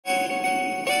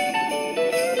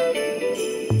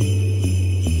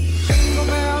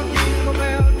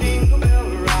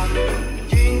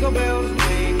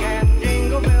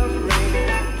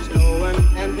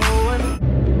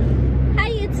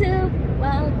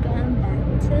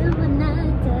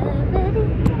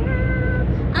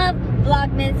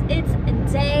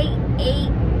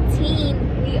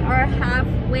are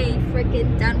halfway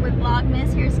freaking done with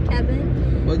Vlogmas. Here's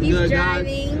Kevin. What's He's good,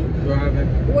 driving. guys?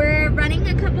 Driving. We're running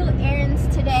a couple errands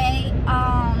today.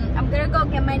 I'm gonna go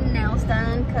get my nails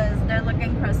done because they're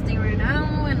looking crusty right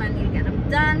now, and I need to get them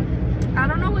done. I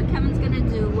don't know what Kevin's gonna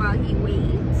do while he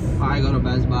waits. I go to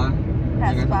Best Buy.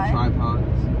 I got Buy. some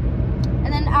tripods.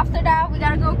 And then after that, we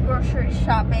gotta go grocery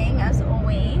shopping as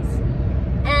always.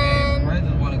 And I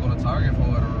just want to go to Target for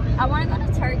whatever reason. I want to go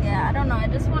to Target. I don't know. I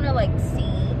just want to like see.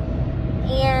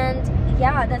 And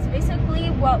yeah, that's basically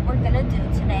what we're gonna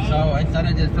do today. So instead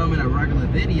of just filming a regular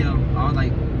video, I was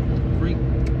like,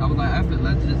 F it,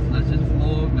 let's just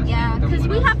vlog. Yeah, because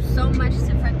we have so much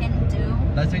to freaking do.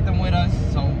 Let's take them with us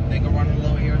so they can run a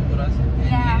little errands with us.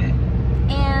 Yeah.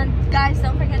 And guys,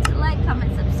 don't forget to like,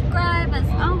 comment, subscribe as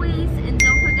always. And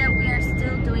don't forget we are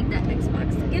still doing the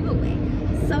Xbox giveaway.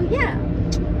 So yeah,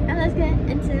 now let's get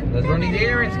into Let's run these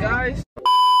errands, guys.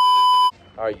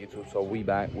 Alright, YouTube, so we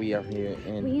back. We are here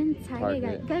in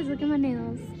Target. Guys, look at my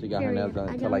nails. She got her nails done.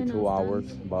 It took like 2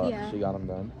 hours, but yeah, she got them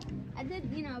done. I did,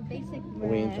 you know, basic red.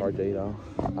 We in Target though.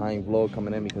 I ain't vlog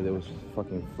coming in because it was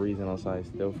fucking freezing outside,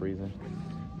 still freezing.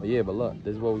 But yeah, but look,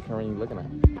 this is what we currently looking at.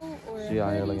 She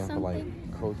out here looking for like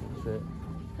coats and shit.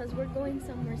 Because we're going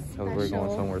somewhere special. Because we're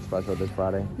going somewhere special this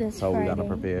Friday. So we gotta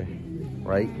prepare.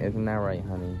 Right? Isn't that right,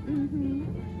 honey?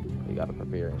 Mm-hmm. We gotta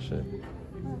prepare and shit.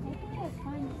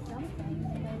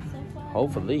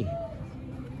 Hopefully.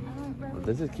 But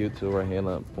this is cute too right here.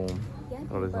 Look, boom. Yeah,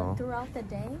 but throughout the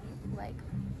day, like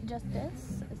just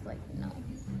this, it's like no.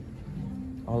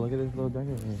 Oh, look at this little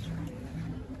jacket.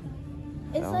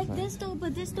 It's like this though,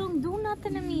 but this don't do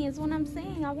nothing to me, is what I'm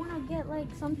saying. I want to get like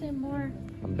something more.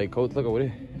 Some big coats, look over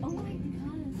there. Oh my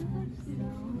god,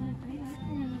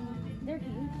 they're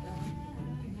cute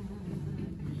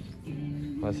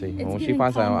though. Let's see. When she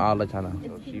finds something, I'll let you know.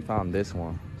 So she found this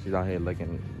one. She's out here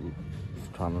looking,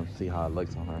 trying to see how it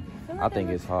looks on her. I think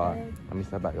it's hard. Let me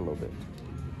step back a little bit.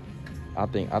 I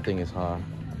think it's hard.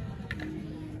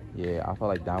 Yeah, I feel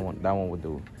like that one would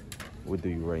do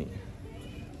you right.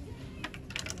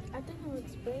 I think it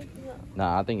looks big. Yeah.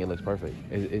 Nah, I think it looks perfect.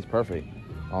 It's perfect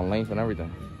on length and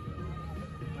everything.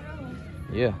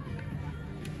 Yeah.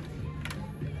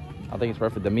 I think it's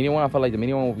perfect. The medium one, I feel like the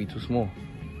medium one would be too small.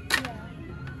 Yeah.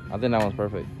 I think that one's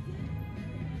perfect.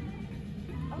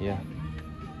 Okay. Yeah.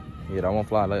 Yeah, that one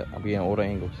fly. Like, I'll be in all the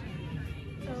angles.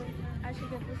 So I should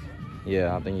get this one?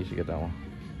 Yeah, I think you should get that one.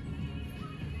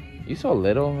 You so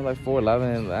little, like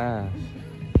 4'11".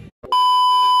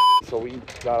 So we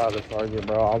got out of Target,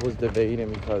 bro. I was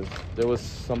debating because there was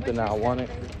something that I wanted.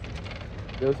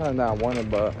 There was something that I wanted,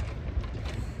 but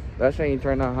that shit ain't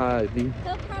turned out how it be.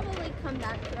 He'll probably come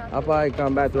back throughout I'll probably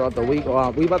come back throughout the week. Oh,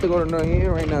 we about to go to New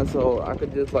Year right now, so I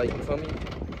could just like, you feel me?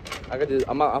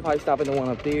 I'll probably stop at the one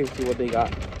up there, see what they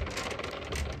got.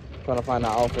 Trying to find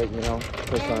an outfit, you know,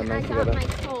 put something nice together. My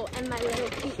coat and my little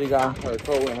cute She got her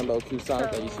coat and her little cute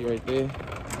socks that you see right there.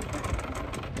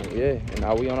 And yeah, and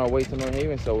now we on our way to North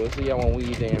Haven, so we'll see y'all when we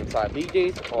either inside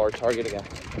BJ's or Target again.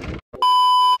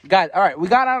 Guys, all right, we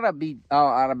got out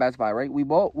of Best Buy, right? We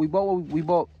bought.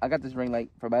 I got this ring light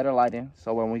for better lighting,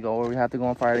 so when we go where we have to go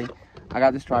on Friday, I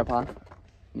got this tripod,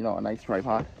 you know, a nice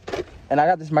tripod, and I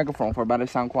got this microphone for better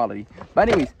sound quality. But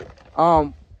anyways,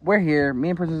 we're here. Me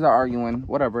and Princess are arguing,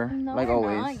 whatever, no, like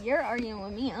always. Not. You're arguing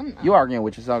with me. I'm not. You arguing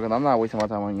with yourself, because I'm not wasting my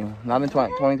time on you. Not in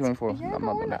 2024. I'm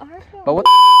not doing that. But what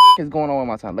the is going on with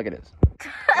my time? Look at this.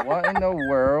 What in the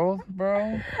world,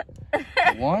 bro?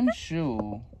 One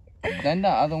shoe, then the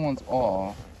other one's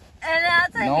off. And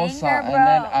that's a hanger, sock, bro. And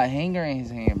then a hanger in his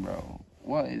hand, bro.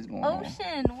 What is going on?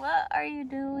 Ocean, what are you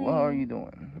doing? What are you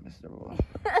doing, Mr. Boy?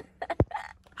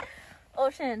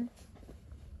 Ocean.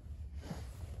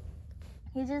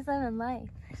 He's just living life.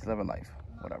 He's living life.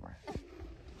 Whatever.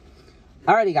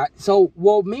 Alrighty, guys. So,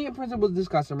 well, me and Princess was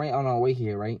discussing, right, on our way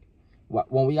here, right?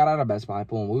 When we got out of Best Buy,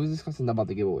 boom, we was discussing about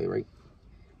the giveaway, right?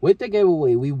 With the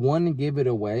giveaway, we want to give it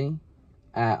away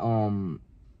at,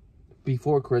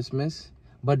 before Christmas.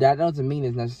 But that doesn't mean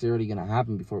it's necessarily going to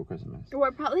happen before Christmas.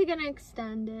 We're probably going to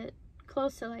extend it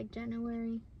close to, like,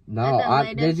 January. No,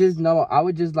 I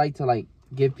would just like to, like,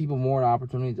 give people more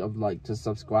opportunities of, like, to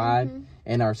subscribe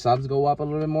and our subs go up a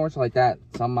little bit more. So, like, that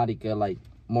somebody could, like,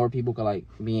 more people could, like,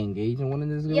 be engaged in winning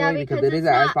this giveaway. Yeah, because it is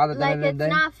an iPod at the like, end of the day.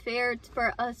 it's not fair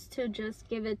for us to just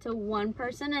give it to one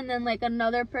person and then, like,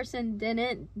 another person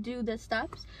didn't do the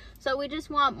steps. So, we just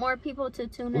want more people to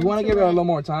tune in. We want to give it a little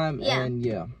more time, yeah. And,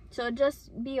 yeah. So,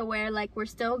 just be aware, like, we're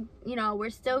still, you know, we're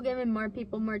still giving more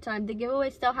people more time. The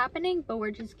giveaway's still happening, but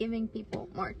we're just giving people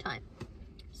more time.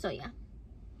 So, yeah.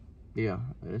 Yeah,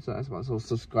 that's about. So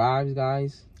subscribe,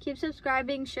 guys. Keep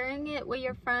subscribing, sharing it with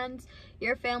your friends,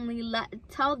 your family.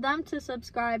 Tell them to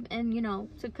subscribe and, you know,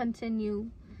 to continue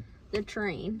the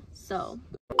train. So.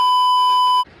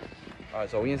 Alright,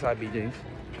 so we inside BJ's.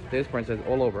 This princess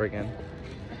all over again.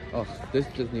 Oh, this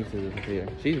just needs to disappear.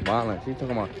 She's violent. She's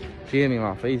talking about, she hit me in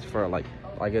my face for like,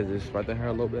 I guess disrespecting her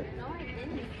a little bit. No, I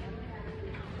didn't.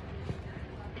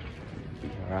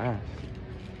 Beat her ass.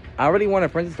 I really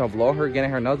wanted Princess to vlog her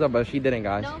getting her nails up, but she didn't,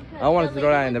 guys. No, I wanted to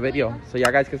throw that in the video so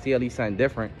y'all guys can see at least something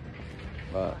different.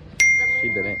 But she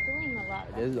didn't.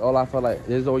 This is all I feel like.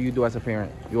 This is all you do as a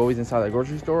parent. You always inside the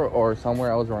grocery store or somewhere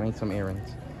else running some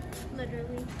errands.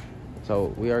 Literally.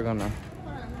 So we are gonna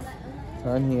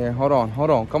turn here. Hold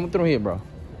on. Come through here, bro.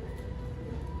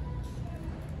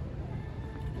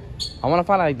 I wanna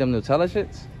find like them Nutella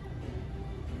shits.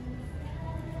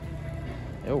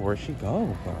 Yo, where'd she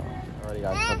go, bro? Alrighty,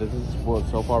 guys. So this is what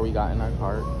so far we got in our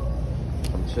cart.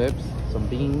 Some chips, some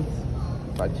beans,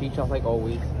 fried cheese sauce like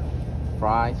always,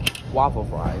 fries, waffle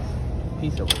fries,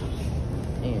 pizza rolls,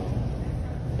 and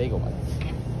bagel bites.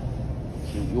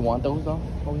 You want those though?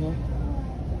 Over here?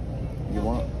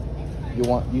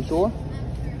 You sure?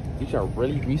 These are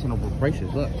really reasonable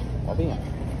prices. Look, I'll be in.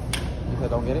 You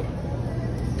said don't get it?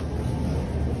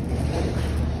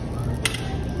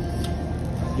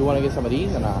 You want to get some of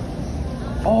these or not?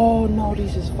 Oh no,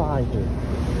 these is fire.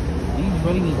 These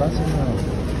really be busting out.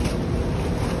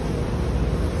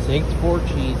 6 4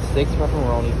 cheese, 6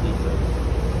 pepperoni pizza.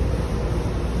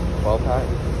 12 pack.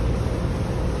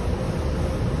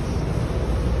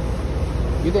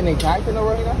 You think they tagged it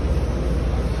already now?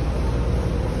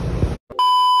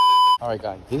 Alright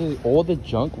guys, this is all the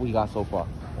junk we got so far.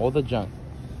 All the junk.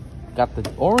 Got the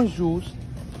orange juice.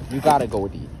 You gotta go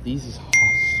with these. These is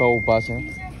so busting.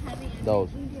 These are heavy. Those.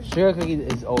 Sugar cookies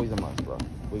is always a must, bro.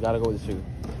 We gotta go with the sugar.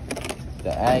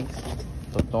 The eggs,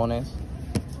 tostones,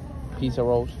 pizza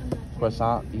rolls,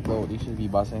 croissant. These should be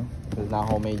busting. If it's not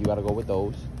homemade, you gotta go with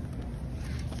those.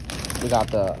 We got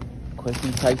the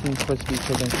Tyson crispy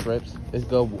chicken strips. It's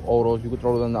good. All those you can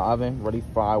throw them in the oven, ready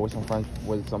fried with some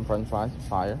French fries.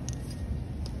 Fire.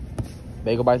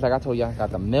 Bagel bites, like I told y'all.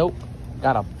 Got the milk.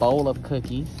 Got a bowl of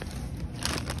cookies.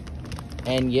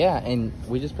 And yeah, and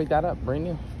we just picked that up, brand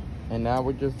new. And now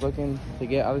we're just looking to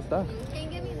get other stuff. Can you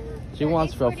give me that? She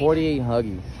wants for 48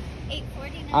 Huggies.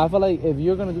 $8.49. I feel like if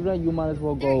you're gonna do that, you might as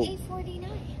well go. They're $8.49.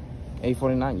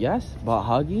 $8.49, yes, but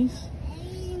Huggies.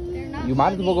 They're not. You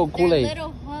might as well go Huggies. Kool-Aid. They're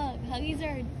Little Hug. Huggies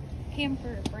are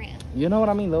hamper brand. You know what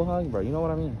I mean, Little Hug, bro. You know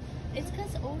what I mean. It's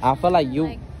because I feel like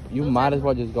you might as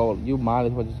well just go. You might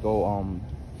as well just go.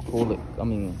 Kool-Aid. I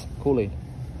mean Kool-Aid.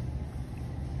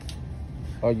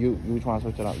 Or you trying to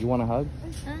switch it up? You want a hug?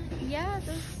 Yeah,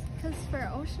 because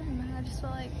for Ocean, I just feel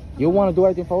like... You want to do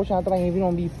everything for Ocean? I feel like if you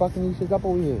don't be fucking these shit up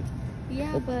over here.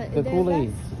 Yeah, but the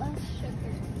Kool-Aid. Less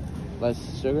sugar.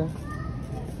 Less sugar?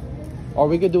 Or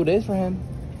we could do this for him.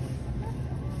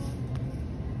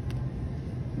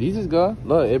 These is good.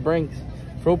 Look, it brings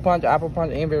fruit punch, apple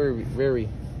punch, and very.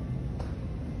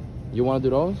 You want to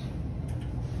do those?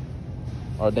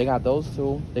 Or they got those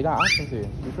too. They got options here.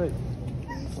 You pick.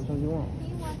 Which one you want? Can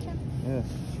you watch him? Yeah.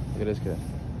 Look at this kid.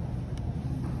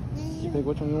 You pick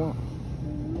which one you want.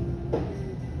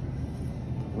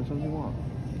 Which one you want?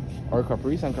 Or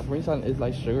Capri Sun. Capri Sun is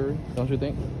like sugary, don't you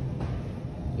think?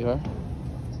 You heard?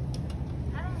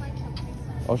 I don't like Capri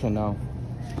Sun. Ocean, no.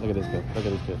 Look at this kid. Look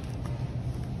at this kid.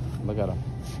 Look at him.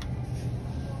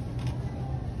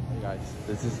 Hey guys,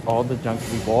 this is all the junk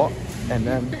we bought, and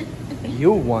then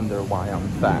you wonder why I'm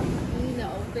fat.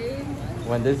 No, babe.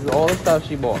 When this is all the stuff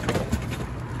she bought.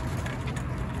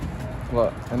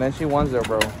 Look, and then she wonders,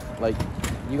 bro. Like,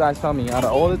 you guys tell me, out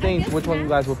of all the things, which one you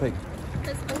guys will pick?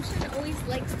 Because Ocean always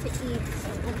likes to eat.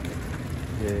 So.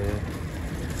 Yeah.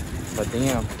 But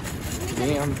damn.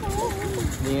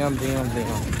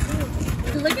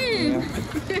 Look at him.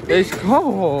 It's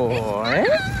cold.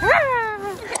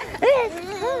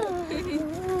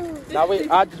 Now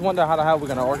I just wonder how the hell we're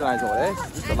gonna organize all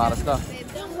this. It's a lot of stuff.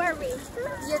 Don't worry.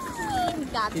 Your queen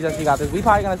got She said she got this. We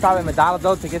probably gonna stop at McDonald's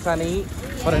though to get something to eat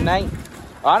for the night.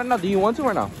 I don't know. Do you want to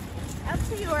or no? Up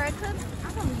to you, or I could.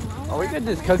 I don't know. Or we could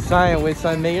just cook something with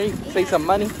some maybe save some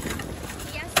money.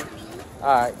 Yes, please.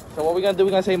 Alright, so what we're gonna do,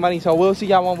 we're gonna save money. So we'll see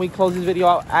y'all when we close this video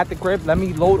out at the crib. Let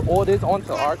me load all this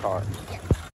onto our car.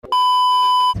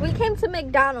 We came to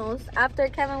McDonald's after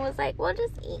Kevin was like, we'll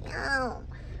just eat out.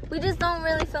 We just don't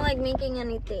really feel like making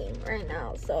anything right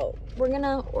now. So we're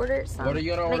gonna order some. What are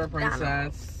you gonna order,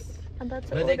 McDonald's. Princess? I'm about to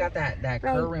Look, order. they got that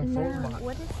current now. frozen box.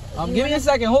 What is Give me a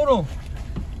second, hold on.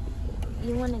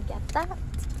 You wanna get that?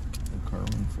 The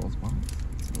current frozen box.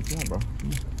 What's that, bro?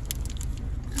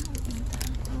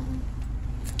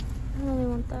 I really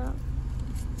want that.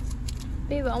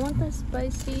 Babe, I want the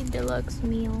spicy deluxe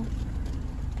meal.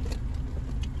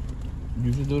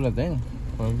 You should do the thing.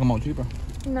 It'll come out cheaper.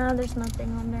 No, there's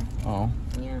nothing on there. Oh.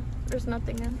 Yeah, there's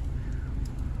nothing in.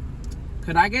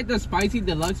 Could I get the spicy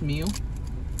deluxe meal?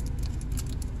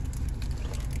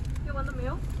 You want the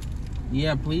meal?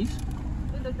 Yeah, please.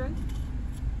 In the drink?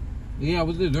 Yeah,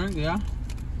 what's the drink? Yeah.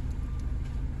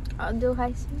 I'll do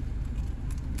high C.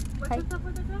 What's your stuff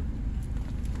with the drink?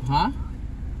 Huh?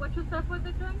 What's your stuff with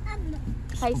the drink?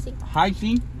 High C. High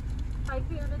C. High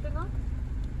tea, anything else?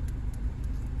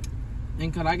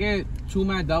 And could I get 2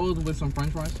 McDoubles with some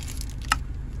French fries?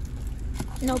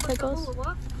 No What's the pickles. food,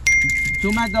 what? 2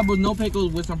 McDoubles, no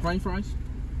pickles with some French fries,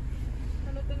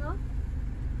 Anything else?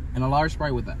 and a large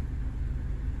Sprite with that.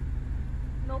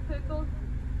 No pickles?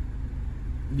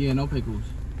 Yeah, no pickles.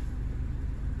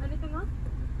 Anything else?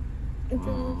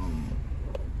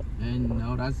 And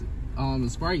no, that's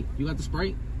Sprite. You got the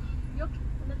Sprite? Yup.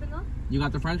 Anything else? You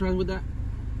got the French fries with that?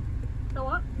 The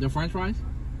what? The French fries?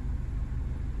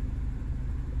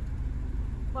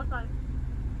 What size?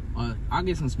 I'll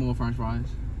get some small French fries.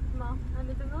 No.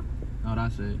 Anything else? No,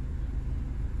 that's it.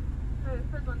 Hey,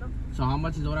 first one though. So how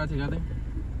much is all that together?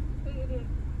 888.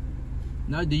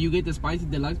 No, do you get the spicy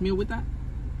deluxe meal with that?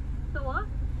 The what?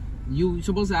 You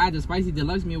supposed to add the spicy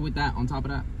deluxe meal with that on top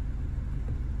of that.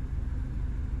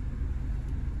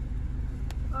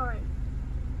 Alright.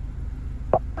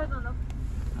 First one though.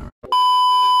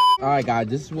 Alright guys,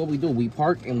 this is what we do. We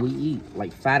park and we eat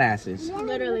like fat asses.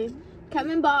 Literally.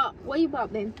 Kevin bought, what you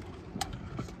bought, babe?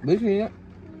 Listen here.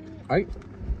 Alright.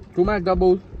 2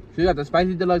 McDoubles. So you got the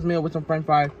spicy deluxe meal with some French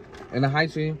fries and a high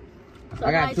C. So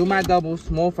I got high 2 C. McDoubles,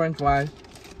 small French fries,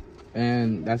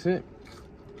 and that's it.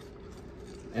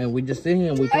 And we just sit here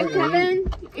and we And park and we eat.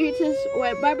 Kevin eats his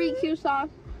with barbecue sauce.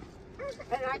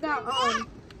 And I got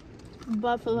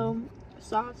buffalo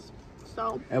sauce.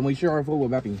 So And we share our food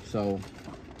with Beppy, so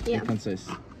yeah. it consists.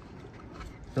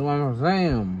 So what I'm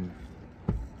saying.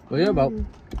 But yeah, but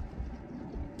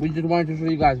we just wanted to show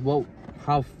you guys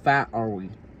how fat are we.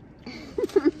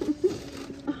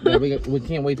 Yeah, we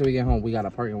can't wait till we get home. We gotta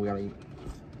park and we gotta eat.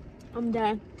 I'm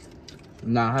dead.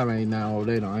 Nah, I haven't eaten that all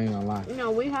day though, I ain't gonna lie.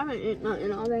 No, we haven't eaten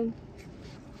nothing all day.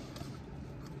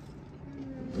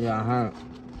 Yeah, I haven't.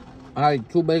 I had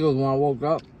 2 bagels when I woke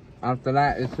up. After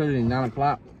that, it's literally 9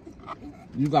 o'clock.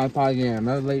 You guys probably get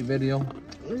another late video.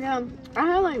 Yeah, I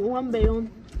had like 1 bagel.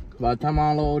 By the time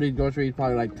I unload all these groceries,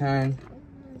 probably like 10.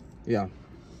 Yeah.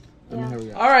 Yeah.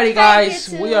 Alrighty guys,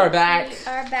 we are back. We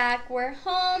are back. We're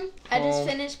home. I just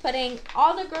finished putting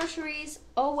all the groceries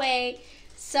away.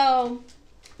 So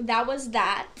that was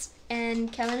that.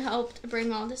 And Kevin helped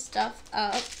bring all the stuff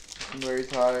up. I'm very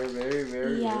tired,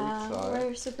 very Yeah, tired.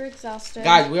 we're super exhausted.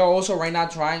 Guys, we are also right now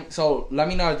trying, so let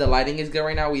me know if the lighting is good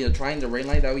right now. We are trying the ring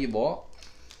light that we bought.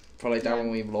 For like that when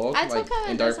we vlog, I like took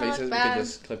in dark places, we could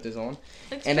just clip this on.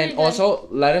 Looks And then pretty good. also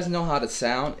let us know how the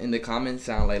sound in the comments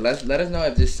sound. Like let us know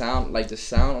if this sound, like the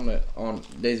sound on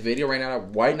this video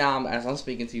right now as I'm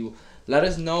speaking to you, let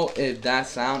us know if that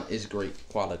sound is great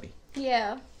quality.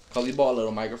 Yeah. Cause we bought a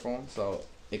little microphone so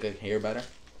it could hear better.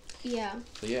 Yeah.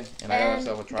 So yeah, and I got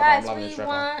myself a tripod. Guys, I'm loving this we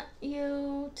tripod. want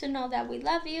you to know that we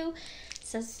love you.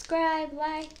 Subscribe,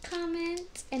 like,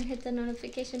 comment, and hit the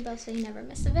notification bell so you never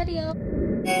miss a video.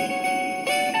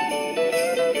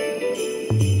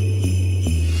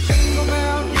 Jingle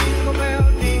bell, jingle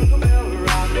bell, jingle bell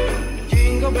rock.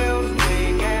 Jingle bells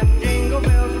ring and jingle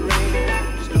bells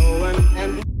ring. Snowing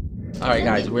and All right,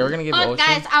 guys, we're gonna give Oh, Ocean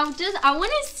guys, I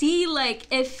want to see like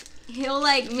if he'll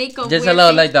like make a just weird a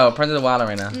little face. lick though. Print the water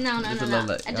right now. No, Just a no. little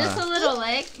lick. Just a little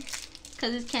lick,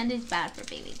 cause his candy's bad for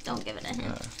babies. Don't give it to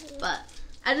him. But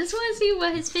I just want to see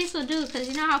what his face will do, cause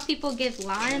you know how people give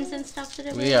limes and stuff to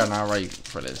their We babies? are not ready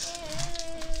for this.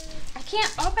 I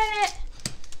can't open it.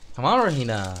 Come on,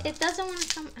 Rahina. It doesn't want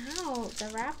to come out. The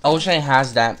wrapper. Ocean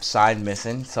has that side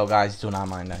missing, so guys, do not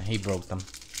mind that. He broke them.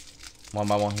 One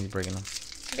by one, he's breaking them.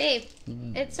 Babe,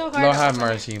 it's so hard. Lord to have open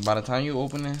it. mercy. By the time you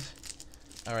open this,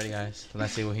 alrighty, guys,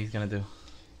 let's see what he's gonna do.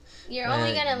 You're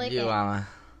only gonna lick it.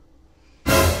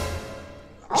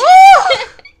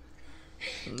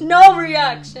 No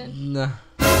reaction. No.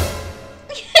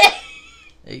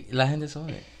 Hey, la gente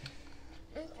sabe.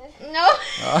 No.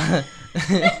 Oh. He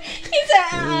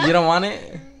said, You don't want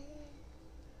it?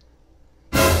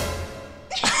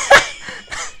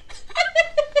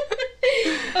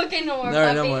 Okay, no more, No,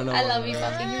 puppy. no more, no I more, love no you, more.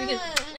 puppy. Give me a kiss.